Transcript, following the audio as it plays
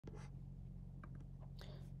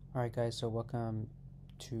Alright guys, so welcome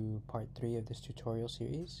to part 3 of this tutorial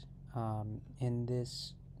series. In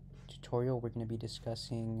this tutorial we're going to be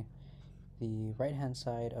discussing the right hand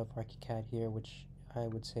side of Archicad here, which I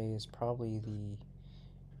would say is probably the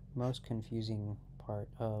most confusing part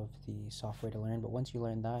of the software to learn, but once you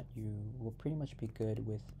learn that you will pretty much be good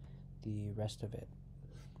with the rest of it.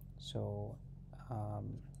 So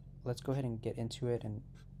let's go ahead and get into it, and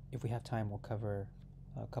if we have time we'll cover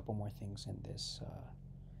a couple more things in this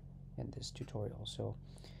tutorial. So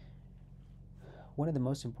one of the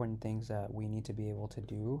most important things that we need to be able to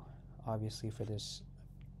do, obviously, for this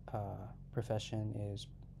profession is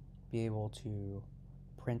be able to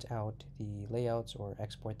print out the layouts or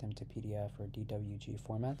export them to PDF or DWG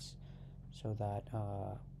formats so that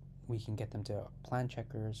we can get them to plan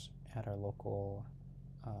checkers at our local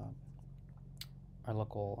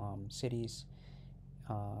cities,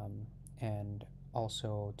 and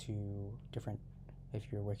also to different, if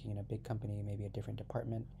you're working in a big company, maybe a different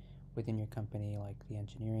department within your company, like the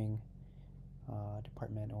engineering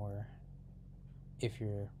department, or if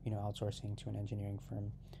you're outsourcing to an engineering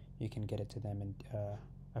firm, you can get it to them in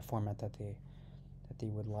a format that they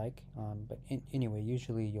would like. But anyway,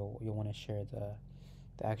 usually you'll want to share the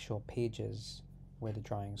actual pages where the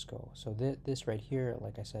drawings go. So this right here,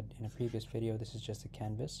 like I said in a previous video, this is just a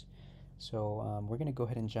canvas. So we're going to go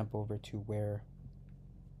ahead and jump over to where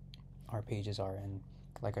our pages are, and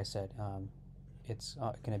like I said, it's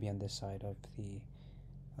going to be on this side of the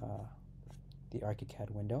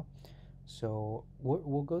Archicad window. So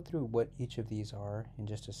we'll go through what each of these are in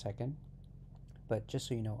just a second, but just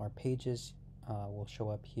so you know, our pages will show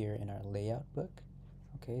up here in our layout book.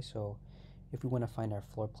 Okay, so if we want to find our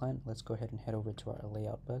floor plan, let's go ahead and head over to our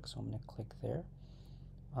layout book. So I'm going to click there,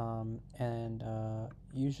 and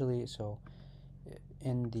usually, so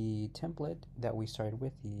in the template that we started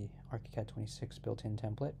with, the Archicad 26 built-in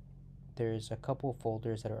template, there's a couple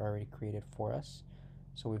folders that are already created for us.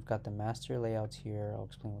 So we've got the master layouts here. I'll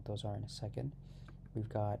explain what those are in a second. We've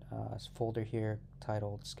got a folder here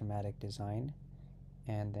titled schematic design,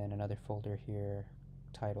 and then another folder here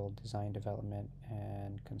titled design development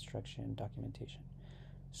and construction documentation.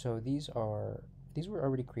 So these were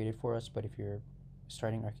already created for us, but if you're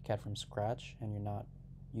starting Archicad from scratch and you're not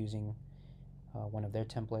using one of their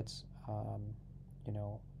templates,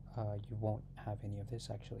 you won't have any of this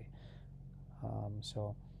actually.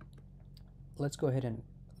 So let's go ahead and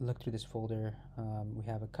look through this folder. We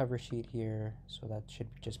have a cover sheet here, so that should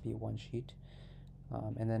just be one sheet.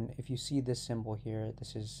 And then if you see this symbol here,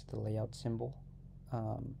 this is the layout symbol.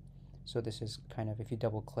 So this is kind of, if you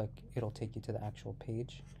double click, it'll take you to the actual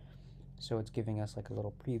page. So it's giving us like a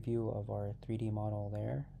little preview of our 3D model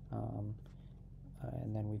there.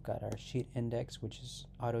 And then we've got our sheet index, which is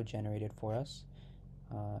auto-generated for us.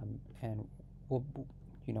 And we'll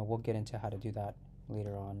get into how to do that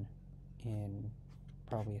later on in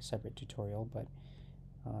probably a separate tutorial, but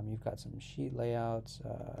you've got some sheet layouts.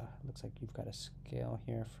 Looks like you've got a scale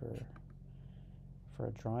here for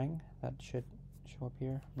a drawing that should show up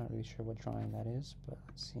here. I'm not really sure what drawing that is, but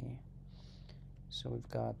let's see. So we've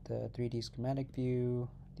got the 3D schematic view,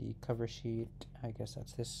 the cover sheet. I guess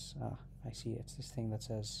that's this. I see, it's this thing that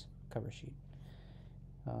says cover sheet,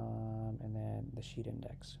 and then the sheet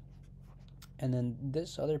index. And then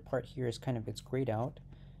this other part here is kind of, it's grayed out.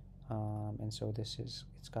 And so it's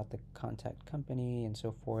got the contact company and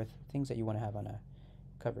so forth, things that you want to have on a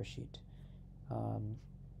cover sheet.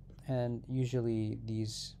 And usually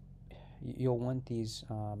you'll want these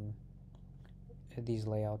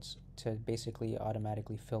layouts to basically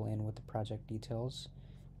automatically fill in with the project details.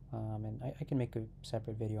 And I can make a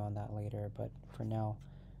separate video on that later, but for now,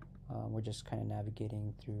 we're just kind of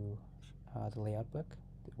navigating through the layout book,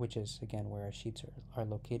 which is again where our sheets are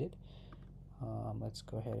located. Let's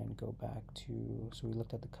go ahead and go back to, so we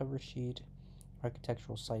looked at the cover sheet,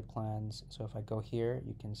 architectural site plans. So if I go here,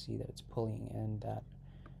 you can see that it's pulling in that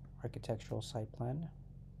architectural site plan.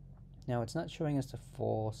 Now it's not showing us the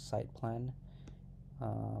full site plan,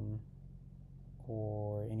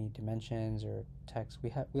 or any dimensions or text.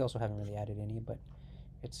 We also haven't really added any, but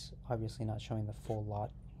it's obviously not showing the full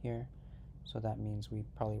lot here. So that means we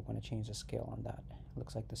probably want to change the scale on that. It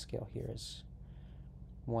looks like the scale here is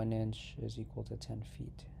 1 inch is equal to 10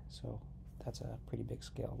 feet. So that's a pretty big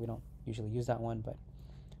scale. We don't usually use that one, but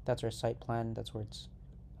that's our site plan. That's where it's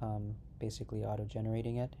basically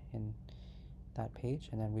auto-generating it in that page.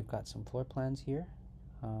 And then we've got some floor plans here.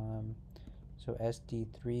 So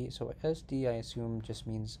SD3, so SD I assume just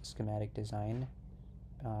means schematic design,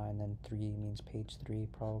 and then 3 means page 3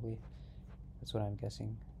 probably. That's what I'm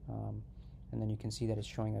guessing. and then you can see that it's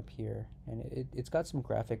showing up here, and it's got some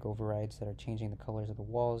graphic overrides that are changing the colors of the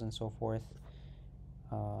walls and so forth.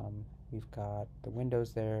 We've got the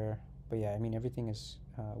windows there, but yeah, I mean everything is,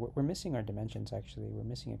 we're missing our dimensions actually. We're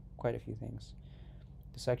missing quite a few things.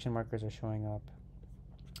 The section markers are showing up.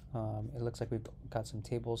 It looks like we've got some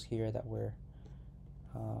tables here that were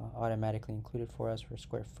automatically included for us for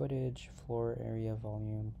square footage, floor area,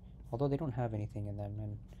 volume, although they don't have anything in them,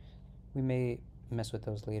 and we may mess with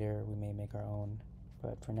those later. We may make our own,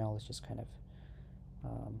 but for now let's just kind of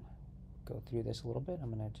go through this a little bit.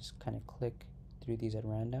 I'm going to just kind of click through these at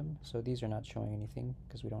random. So these are not showing anything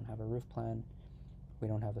because we don't have a roof plan. We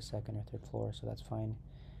don't have a second or third floor, so that's fine.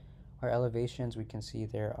 Our elevations, we can see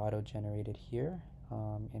they're auto-generated here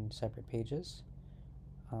in separate pages.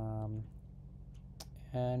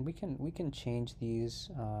 And we can change these,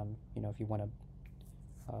 you know, if you want to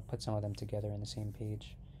put some of them together in the same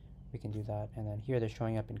page, we can do that. And then here they're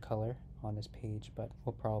showing up in color on this page, but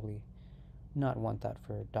we'll probably not want that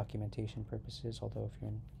for documentation purposes, although if you're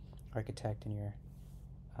an architect and you're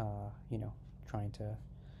you know, trying to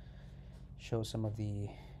show some of the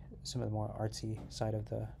more artsy side of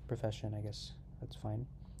the profession, I guess that's fine.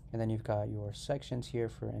 And then you've got your sections here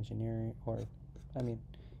for engineering, or I mean,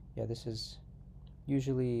 yeah, this is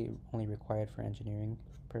usually only required for engineering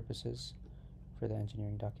purposes, for the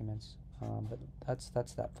engineering documents, but that's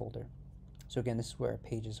that folder. So again, this is where our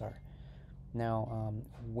pages are. Now,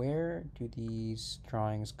 where do these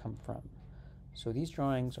drawings come from? So these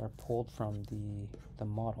drawings are pulled from the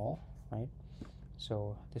model, right?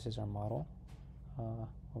 So this is our model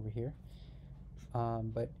over here.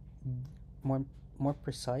 But more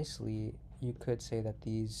precisely, you could say that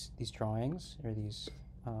these drawings, or these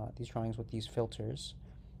drawings with these filters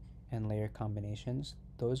and layer combinations,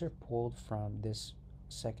 those are pulled from this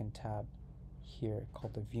second tab here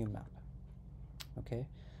called the view map. Okay,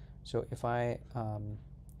 so if I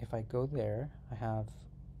go there, I have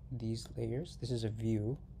these layers. This is a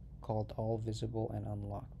view called all visible and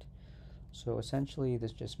unlocked. So essentially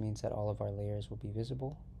this just means that all of our layers will be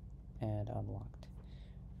visible and unlocked.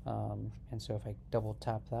 And so if I double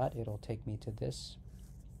tap that, it'll take me to this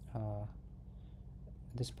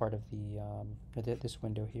this part of this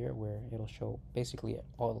window here, where it'll show basically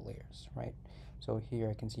all the layers, right? So here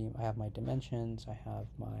I can see I have my dimensions, I have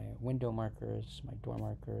my window markers, my door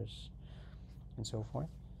markers, and so forth.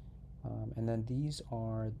 And then these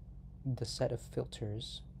are the set of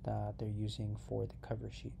filters that they're using for the cover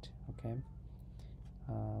sheet. Okay,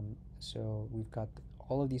 so we've got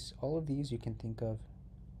all of these you can think of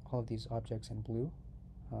all of these objects in blue,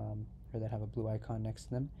 or that have a blue icon next to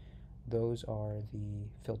them. Those are the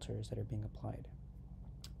filters that are being applied,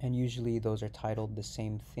 and usually those are titled the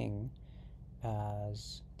same thing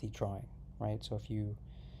as the drawing, right? So if you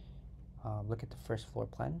look at the first floor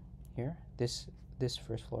plan here, this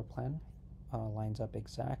first floor plan lines up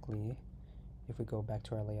exactly, if we go back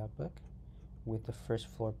to our layout book, with the first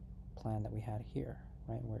floor plan that we had here,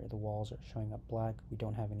 right, where the walls are showing up black. We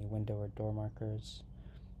don't have any window or door markers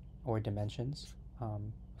or dimensions.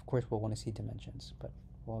 Of course we'll want to see dimensions, but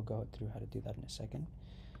we'll go through how to do that in a second.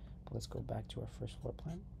 But let's go back to our first floor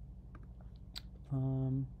plan.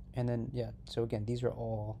 And then, yeah, so again, these are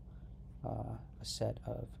all a set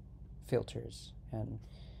of filters, and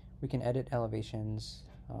we can edit elevations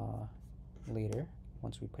later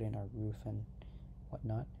once we put in our roof and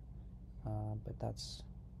whatnot. But that's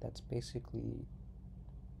basically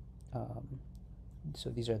so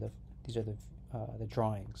these are the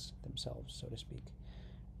drawings themselves, so to speak.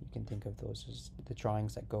 You can think of those as the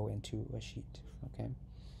drawings that go into a sheet. Okay.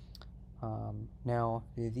 Now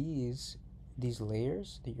these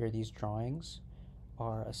layers, these drawings,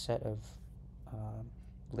 are a set of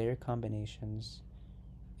layer combinations,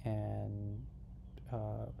 and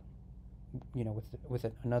you know, with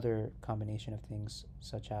another combination of things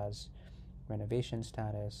such as renovation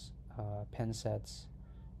status, pen sets,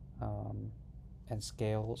 and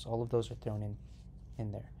scales. All of those are thrown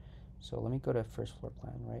in there. So let me go to first floor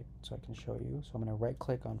plan, right, so I can show you. So I'm going to right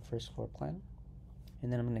click on first floor plan,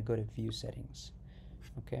 and then I'm going to go to view settings.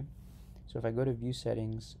 Okay, so if I go to view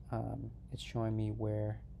settings, it's showing me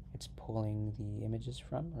where it's pulling the images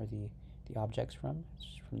from, or the objects from. It's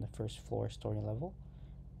from the first floor story level.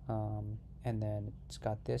 And then it's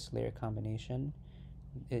got this layer combination.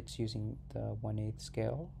 It's using the 1/8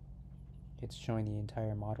 scale. It's showing the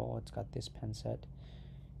entire model. It's got this pen set.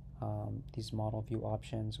 These model view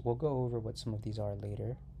options. We'll go over what some of these are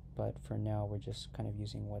later, but for now we're just kind of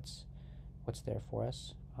using what's there for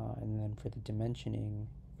us. And then for the dimensioning,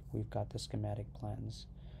 we've got the schematic plans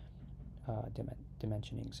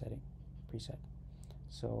dimensioning setting preset.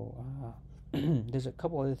 So There's a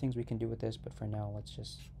couple other things we can do with this, but for now, let's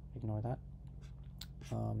just ignore that.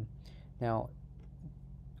 Now,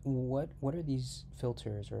 what are these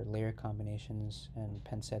filters or layer combinations and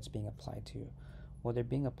pen sets being applied to? Well, they're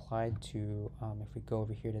being applied to, if we go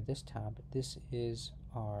over here to this tab, this is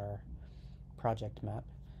our project map.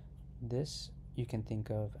 This you can think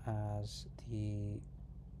of as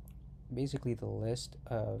basically the list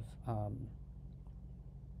of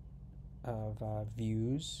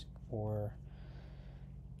views or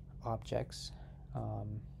objects.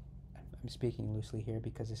 I'm speaking loosely here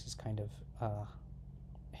because this is kind of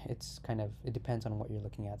it depends on what you're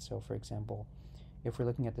looking at. So for example, if we're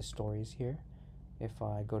looking at the stories here, if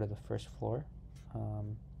I go to the first floor,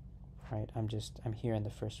 right, I'm here in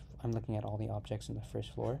the first, I'm looking at all the objects in the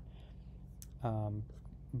first floor,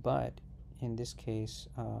 but in this case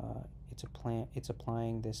it's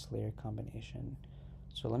applying this layer combination.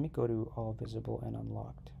 So let me go to all visible and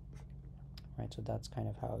unlocked. Right, so that's kind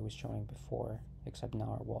of how it was showing before, except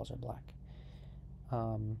now our walls are black.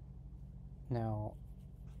 Now,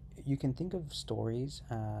 you can think of stories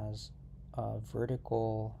as a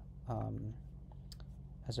vertical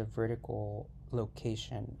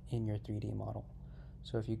location in your 3D model.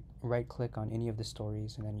 So if you right-click on any of the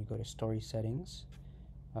stories and then you go to story settings,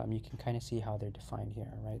 you can kind of see how they're defined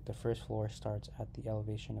here, right? The first floor starts at the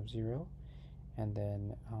elevation of 0, and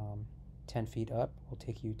then 10 feet up will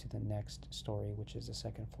take you to the next story, which is the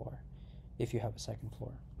second floor, if you have a second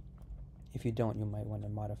floor. If you don't, you might want to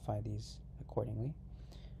modify these accordingly.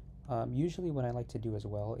 Usually what I like to do as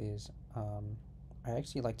well is I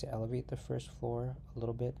actually like to elevate the first floor a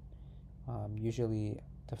little bit. Usually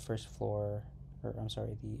the first floor, or I'm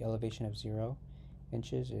sorry, the elevation of 0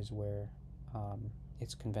 inches is where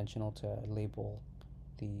it's conventional to label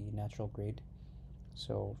the natural grade.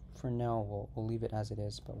 So for now, we'll leave it as it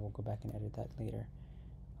is, but we'll go back and edit that later.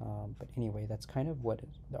 But anyway, that's kind of what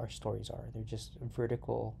our stories are. They're just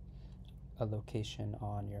vertical location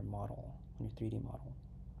on your model, on your 3D model.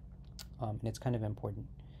 And it's kind of important.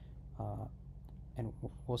 And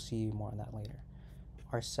we'll see more on that later.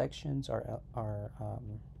 Our sections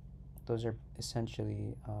those are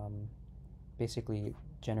essentially basically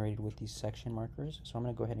generated with these section markers. So I'm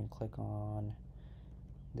going to go ahead and click on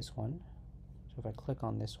this one. So if I click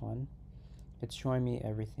on this one, it's showing me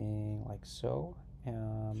everything like so,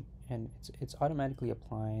 and it's automatically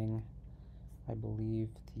applying, I believe,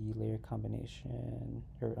 the layer combination,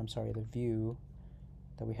 or I'm sorry, the view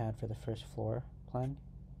that we had for the first floor plan.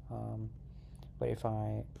 But if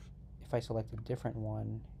I select a different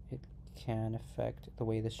one, it can affect the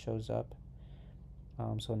way this shows up.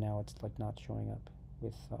 So now it's like not showing up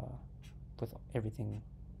with everything,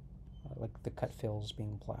 like the cut fills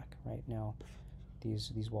being black. Right now,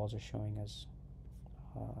 these walls are showing as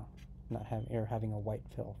not having a white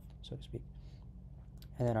fill, so to speak.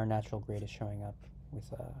 And then our natural grade is showing up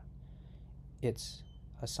with its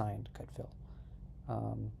assigned cut fill.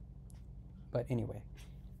 But anyway,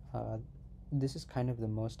 this is kind of the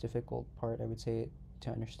most difficult part, I would say, to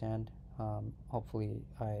understand. Hopefully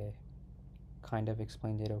I kind of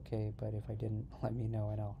explained it okay, but if I didn't, let me know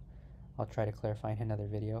and I'll try to clarify in another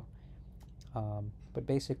video. But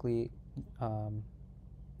basically,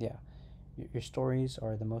 yeah, your stories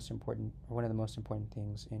are the most important, or one of the most important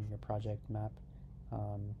things in your project map.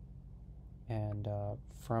 And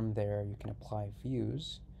from there you can apply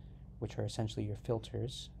views, which are essentially your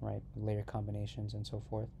filters, right, layer combinations and so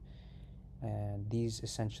forth. And these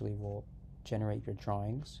essentially will generate your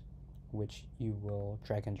drawings, which you will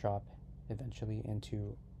drag and drop eventually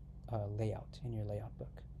into a layout in your layout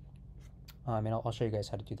book. And I'll show you guys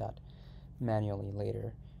how to do that manually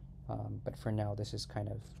later. But for now, this is kind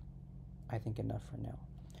of, I think, enough for now.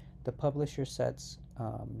 The publisher sets,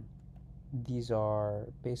 these are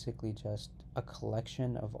basically just a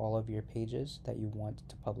collection of all of your pages that you want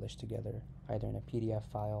to publish together, either in a PDF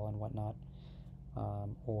file and whatnot,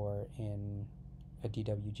 or in a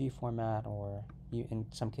DWG format, or in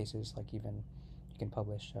some cases, like even you can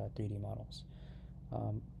publish 3D models.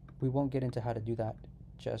 We won't get into how to do that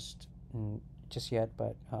just yet,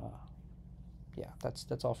 but yeah,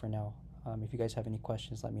 that's all for now. If you guys have any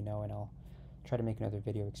questions, let me know, and I'll try to make another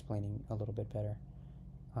video explaining a little bit better.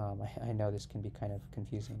 I know this can be kind of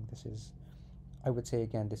confusing. I would say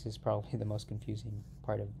again, this is probably the most confusing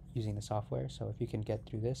part of using the software. So if you can get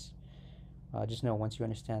through this, just know once you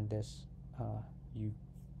understand this, you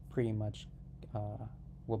pretty much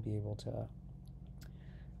will be able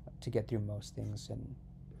to get through most things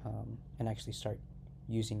and actually start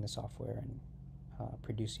using the software and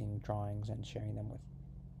producing drawings and sharing them with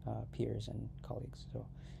peers and colleagues. So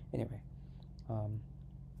anyway,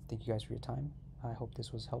 thank you guys for your time. I hope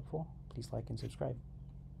this was helpful. please like and subscribe.